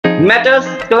Metal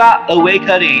Slug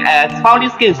Awakening, and found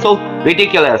this game so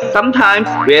ridiculous. Sometimes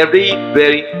very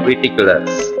ridiculous.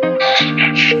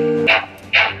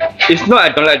 It's not I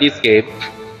don't like this game.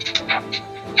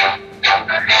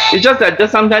 It's just that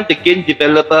sometimes the game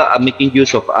developer are making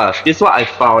use of us. This is what I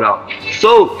found out.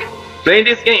 So playing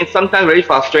this game is sometimes very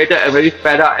frustrated and very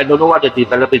fed up and don't know what the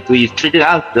developer is doing. It's treating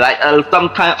us like some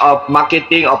kind of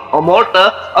marketing or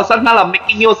promoter, or some kind of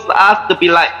making use of us to be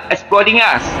like exploiting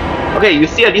us. Okay, you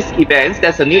see these events,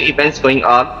 there's a new events going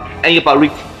on, and you're about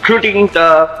recruiting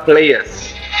the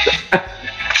players.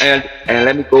 and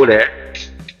let me go there.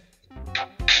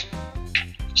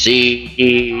 See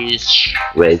this,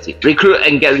 where is it? Recruit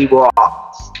and get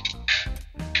rewards.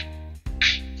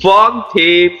 Form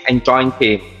team and join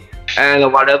team.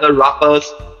 And whatever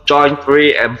rappers join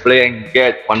free and play and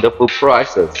get wonderful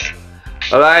prizes.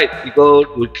 Alright, you go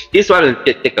to this one and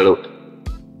take a look.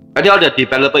 I think the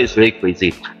developer is very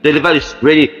crazy. The developer is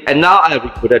really, and now I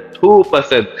recruited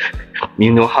 2%.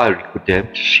 You know how I recruit them?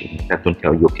 I don't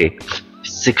tell you, okay?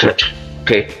 Secret,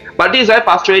 okay? But this is very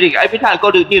frustrating. Every time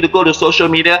I need to go to social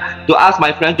media to ask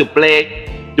my friend to play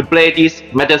this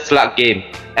Metal Slug game,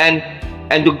 and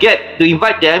to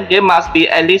invite them, they must be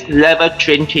at least level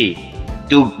 20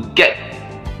 to get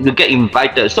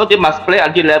invited. So they must play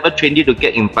until level 20 to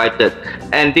get invited,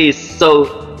 and this is so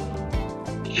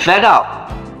fed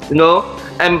up, you know.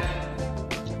 And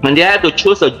when they have to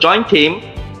choose a joint team,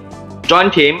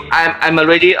 I'm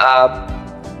already a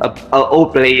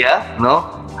old player, you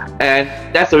know. And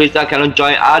that's the reason I cannot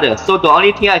join others. So the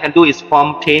only thing I can do is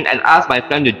form team and ask my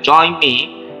friend to join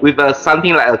me with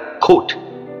something like a code,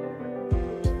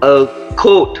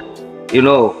 you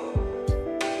know,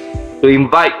 to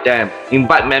invite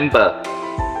member.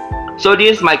 So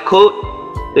this is my code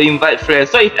to invite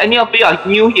friends. So if any of you are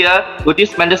new here with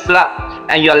this Metal Slug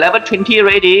and you're level 20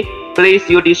 already, please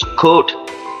use this code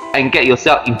and get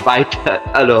yourself invited.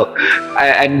 Hello,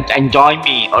 and join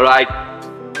me. All right.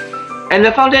 And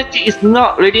I found that it's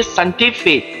not really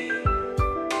scientific.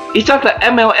 It's just an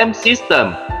MLM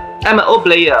system. I'm an old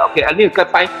player. Okay, I need to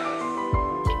find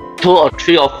 2 or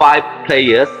 3 or 5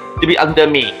 players to be under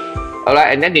me.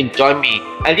 Alright, and then they join me.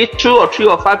 And these 2 or 3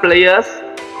 or 5 players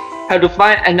have to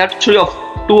find another 2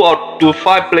 or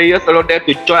 5 players around there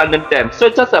to join under them. So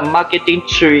it's just a marketing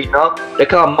tree, you know, the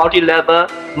kind of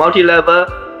multi-level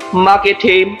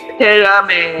marketing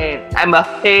pyramid. I'm a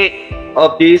head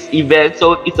of this event,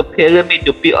 so it's a pyramid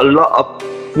to build a lot of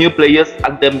new players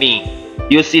under me.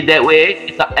 You see that way?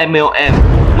 It's an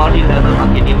MLM, multi-level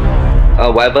marketing,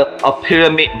 whatever, or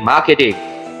pyramid marketing.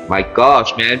 My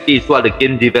gosh, man, this is what the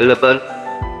game developer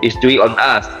is doing on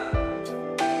us.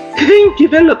 Game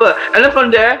developer, and then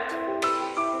from there,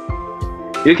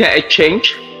 you can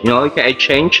exchange. You know, you can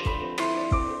exchange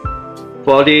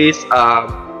for this.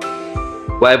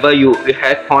 Whatever you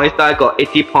have points. I got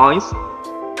 80 points.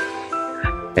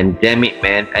 And damn it,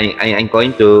 man, I'm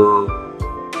going to,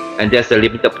 and there's a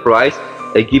limited price.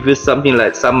 They give you something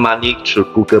like some money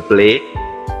through Google Play.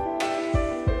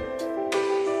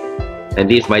 And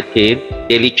this is my team,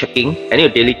 daily checking. I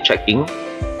need daily checking.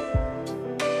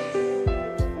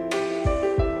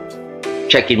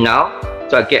 Check it now,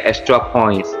 so I get extra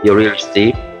points you will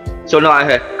receive. So now I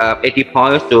have 80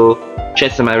 points to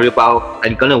change my rebound.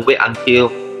 I'm gonna wait until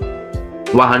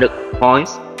 100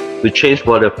 points to change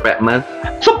for the fragment.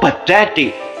 So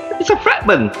pathetic. It's a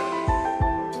fragment.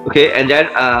 Okay, and then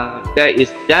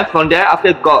from there, after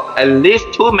you got at least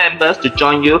 2 members to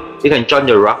join you, you can join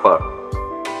the rapper.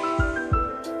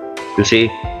 You see?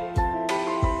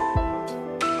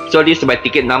 So this is my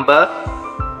ticket number.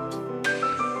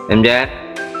 And then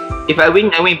if I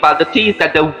win, I win. But the thing is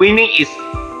that the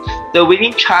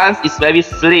winning chance is very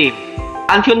slim.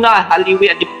 Until now, I hardly win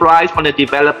any prize from the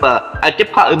developer. I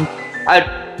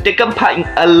taken part in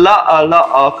a lot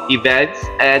of events,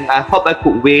 and I hope I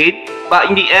could win, but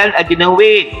in the end I didn't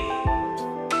win.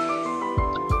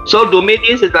 So to me,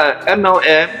 this is the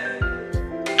MLM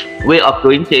way of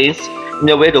doing things, in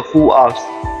a way to fool us.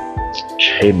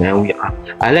 Hey man,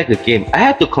 I like the game. I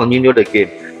have to continue the game,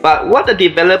 but what the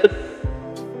developer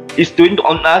is doing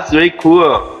on us is very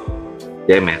cool.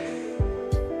 Damn it.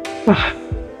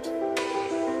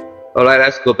 Alright,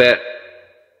 let's go back.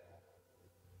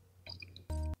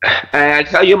 And I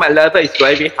tell you, my level is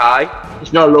very high.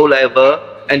 It's not low level,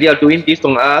 and they are doing this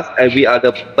on us, and we are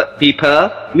the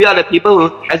people. We are the people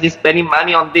who has been spending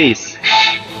money on this.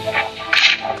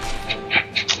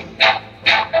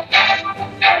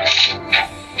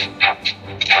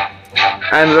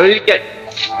 I'm really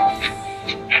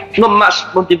not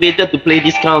much motivated to play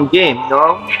this kind of game. You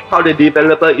know how the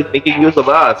developer is making use of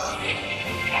us.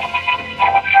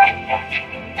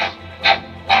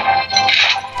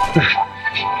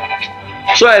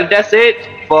 So and that's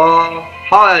it for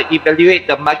how I evaluate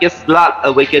the Metal Slug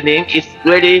Awakening. It's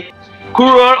really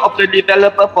cruel of the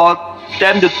developer for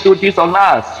them to do this on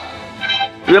us.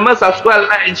 Remember, subscribe,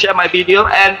 like, and share my video,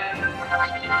 and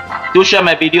do share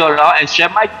my video around and share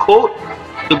my code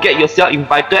to get yourself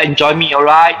invited and join me,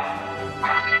 alright?